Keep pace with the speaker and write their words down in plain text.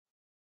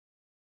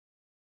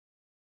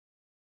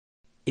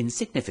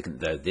Insignificant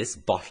though this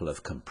bottle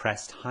of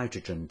compressed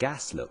hydrogen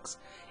gas looks,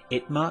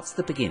 it marks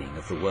the beginning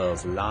of the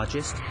world's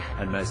largest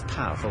and most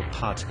powerful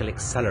particle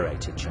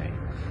accelerator chain,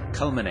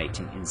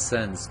 culminating in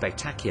CERN's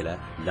spectacular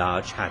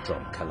Large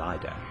Hadron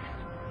Collider.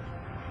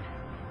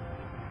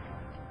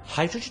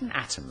 Hydrogen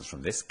atoms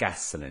from this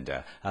gas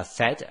cylinder are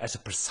fed at a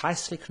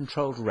precisely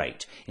controlled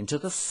rate into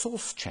the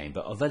source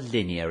chamber of a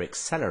linear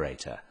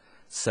accelerator,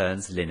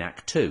 CERN's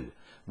LINAC-2,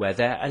 where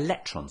their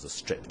electrons are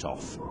stripped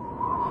off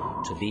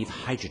to leave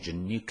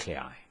hydrogen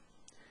nuclei.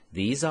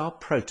 These are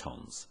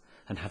protons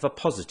and have a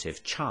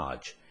positive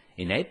charge,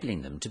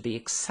 enabling them to be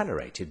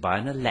accelerated by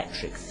an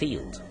electric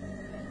field.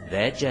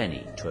 Their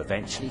journey to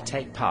eventually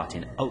take part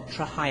in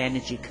ultra-high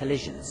energy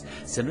collisions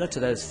similar to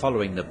those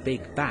following the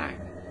Big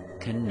Bang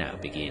can now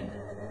begin.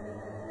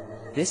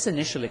 This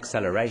initial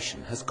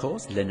acceleration has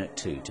caused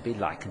LINAC-2 to be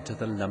likened to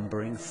the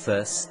lumbering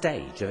first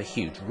stage of a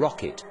huge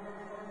rocket.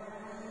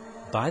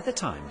 By the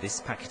time this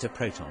packet of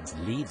protons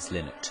leaves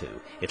LINAC-2,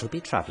 it'll be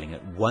travelling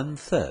at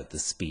 1/3 the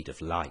speed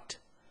of light.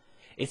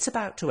 It's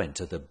about to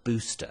enter the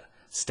booster,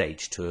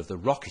 stage 2 of the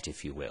rocket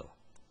if you will.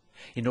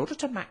 In order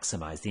to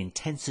maximise the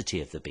intensity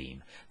of the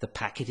beam, the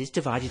packet is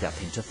divided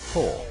up into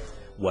 4,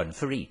 one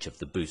for each of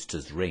the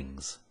booster's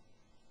rings.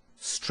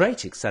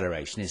 Straight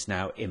acceleration is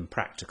now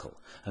impractical,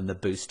 and the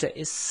booster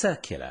is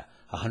circular,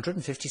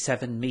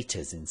 157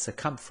 metres in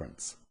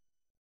circumference.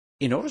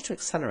 In order to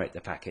accelerate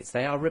the packets,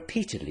 they are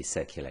repeatedly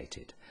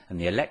circulated,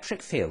 and the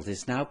electric field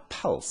is now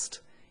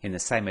pulsed, in the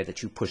same way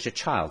that you push a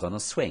child on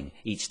a swing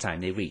each time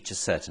they reach a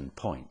certain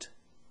point.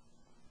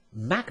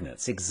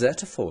 Magnets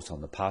exert a force on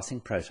the passing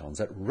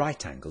protons at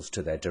right angles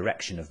to their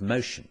direction of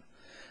motion,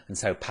 and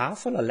so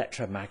powerful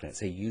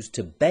electromagnets are used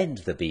to bend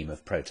the beam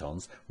of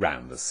protons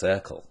round the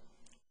circle.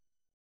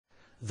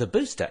 The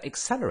booster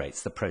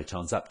accelerates the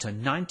protons up to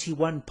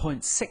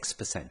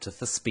 91.6% of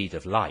the speed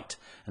of light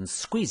and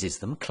squeezes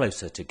them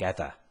closer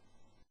together.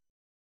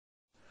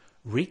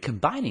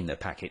 Recombining the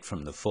packet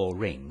from the 4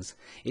 rings,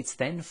 it's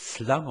then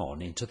flung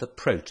on into the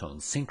proton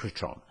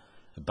synchrotron,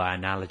 by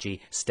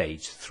analogy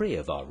stage 3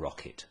 of our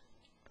rocket.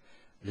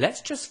 Let's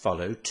just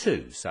follow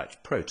 2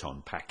 such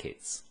proton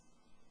packets.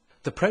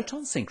 The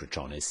proton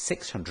synchrotron is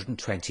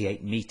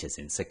 628 metres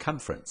in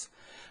circumference,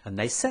 and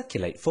they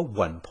circulate for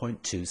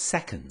 1.2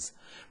 seconds,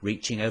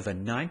 reaching over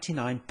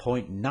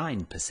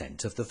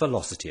 99.9% of the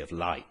velocity of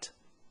light.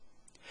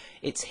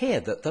 It's here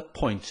that the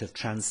point of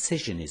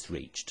transition is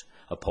reached,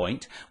 a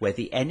point where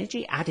the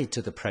energy added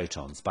to the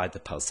protons by the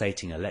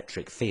pulsating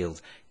electric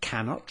field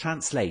cannot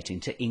translate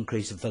into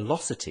increased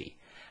velocity,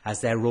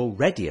 as they're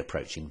already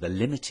approaching the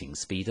limiting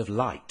speed of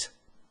light.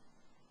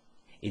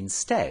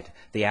 Instead,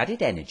 the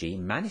added energy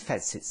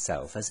manifests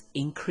itself as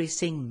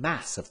increasing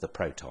mass of the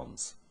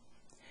protons.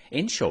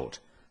 In short,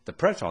 the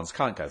protons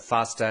can't go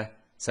faster,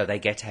 so they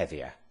get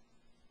heavier.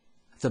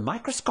 The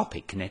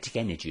microscopic kinetic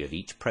energy of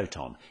each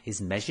proton is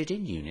measured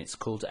in units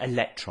called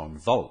electron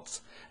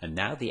volts, and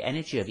now the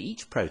energy of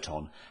each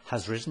proton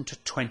has risen to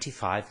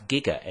 25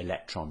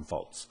 giga-electron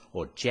volts,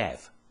 or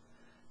GeV.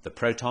 The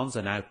protons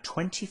are now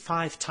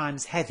 25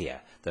 times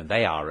heavier than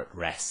they are at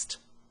rest.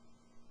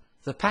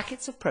 The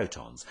packets of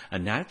protons are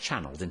now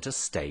channeled into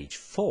stage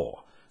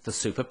 4, the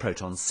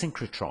superproton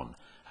synchrotron,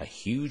 a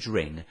huge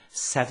ring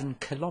 7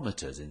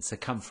 kilometers in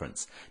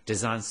circumference,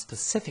 designed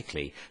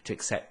specifically to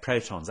accept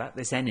protons at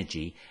this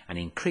energy and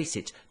increase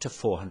it to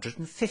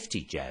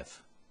 450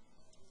 GeV.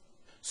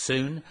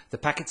 Soon, the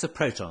packets of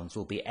protons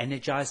will be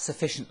energized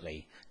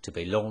sufficiently to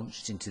be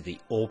launched into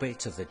the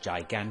orbit of the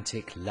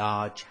gigantic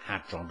Large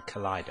Hadron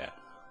Collider,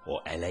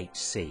 or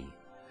LHC,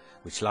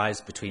 which lies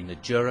between the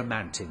Jura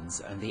Mountains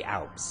and the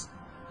Alps,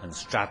 and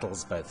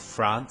straddles both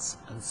France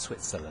and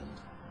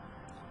Switzerland.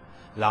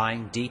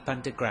 Lying deep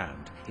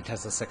underground, it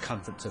has a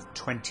circumference of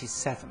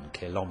 27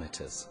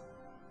 kilometers.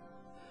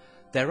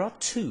 There are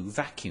 2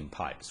 vacuum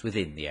pipes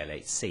within the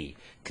LHC,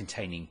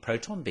 containing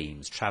proton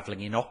beams travelling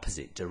in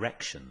opposite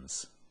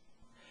directions.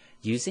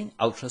 Using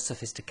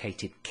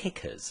ultra-sophisticated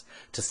kickers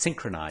to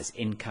synchronize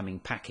incoming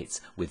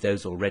packets with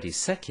those already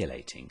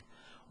circulating,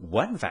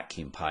 one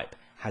vacuum pipe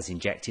has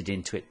injected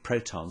into it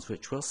protons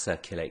which will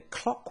circulate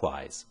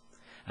clockwise,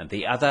 and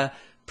the other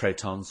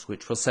protons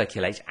which will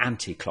circulate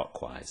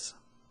anti-clockwise.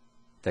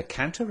 The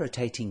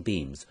counter-rotating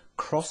beams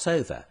cross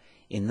over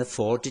in the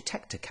 4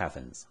 detector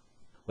caverns,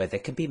 where they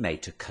can be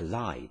made to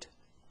collide.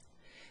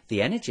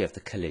 The energy of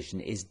the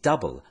collision is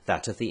double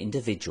that of the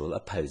individual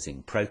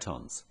opposing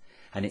protons,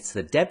 and it's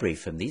the debris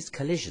from these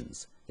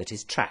collisions that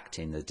is tracked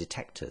in the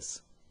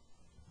detectors.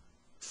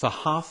 For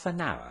half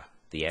an hour,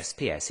 the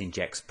SPS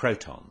injects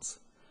protons.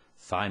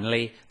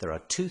 Finally, there are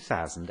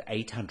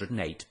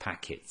 2,808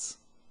 packets.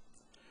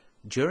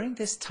 During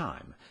this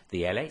time,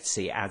 the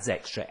LHC adds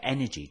extra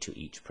energy to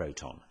each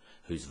proton,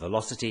 whose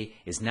velocity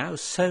is now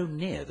so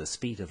near the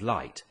speed of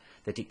light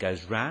that it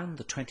goes round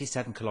the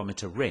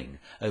 27-kilometre ring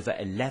over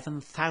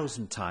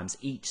 11,000 times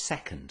each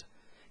second,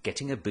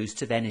 getting a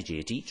boost of energy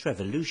at each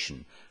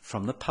revolution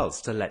from the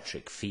pulsed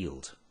electric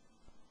field.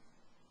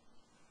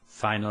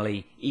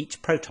 Finally,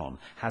 each proton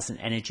has an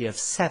energy of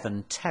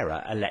 7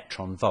 tera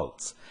electron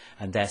volts,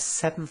 and they're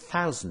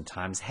 7,000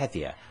 times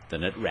heavier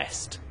than at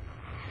rest.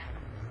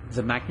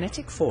 The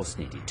magnetic force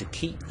needed to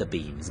keep the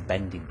beams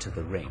bending to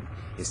the ring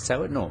is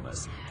so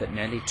enormous that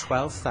nearly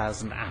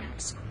 12,000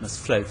 amps must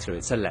flow through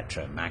its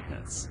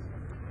electromagnets.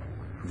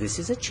 This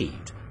is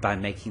achieved by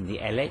making the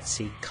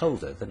LHC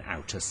colder than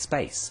outer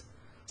space,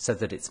 so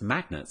that its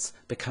magnets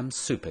become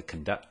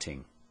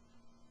superconducting.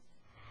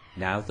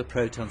 Now the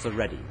protons are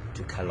ready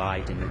to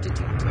collide in the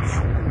detectors.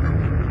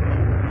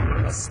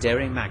 A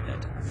steering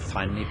magnet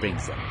finally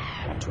brings them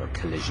onto a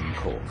collision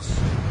course.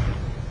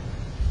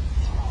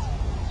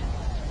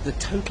 The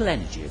total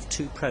energy of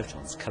 2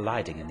 protons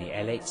colliding in the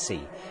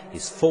LHC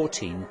is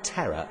 14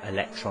 tera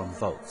electron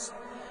volts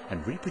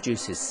and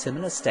reproduces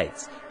similar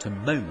states to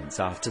moments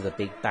after the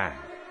Big Bang.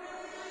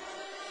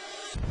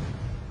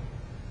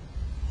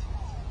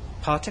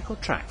 Particle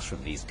tracks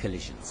from these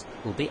collisions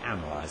will be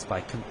analysed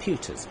by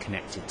computers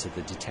connected to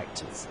the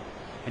detectors,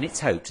 and it's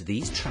hoped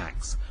these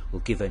tracks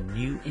will give a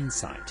new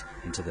insight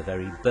into the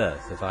very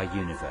birth of our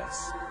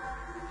universe,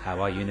 how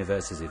our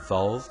universe has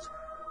evolved,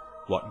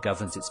 what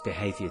governs its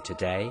behaviour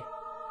today,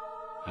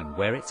 and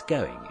where it's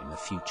going in the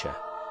future.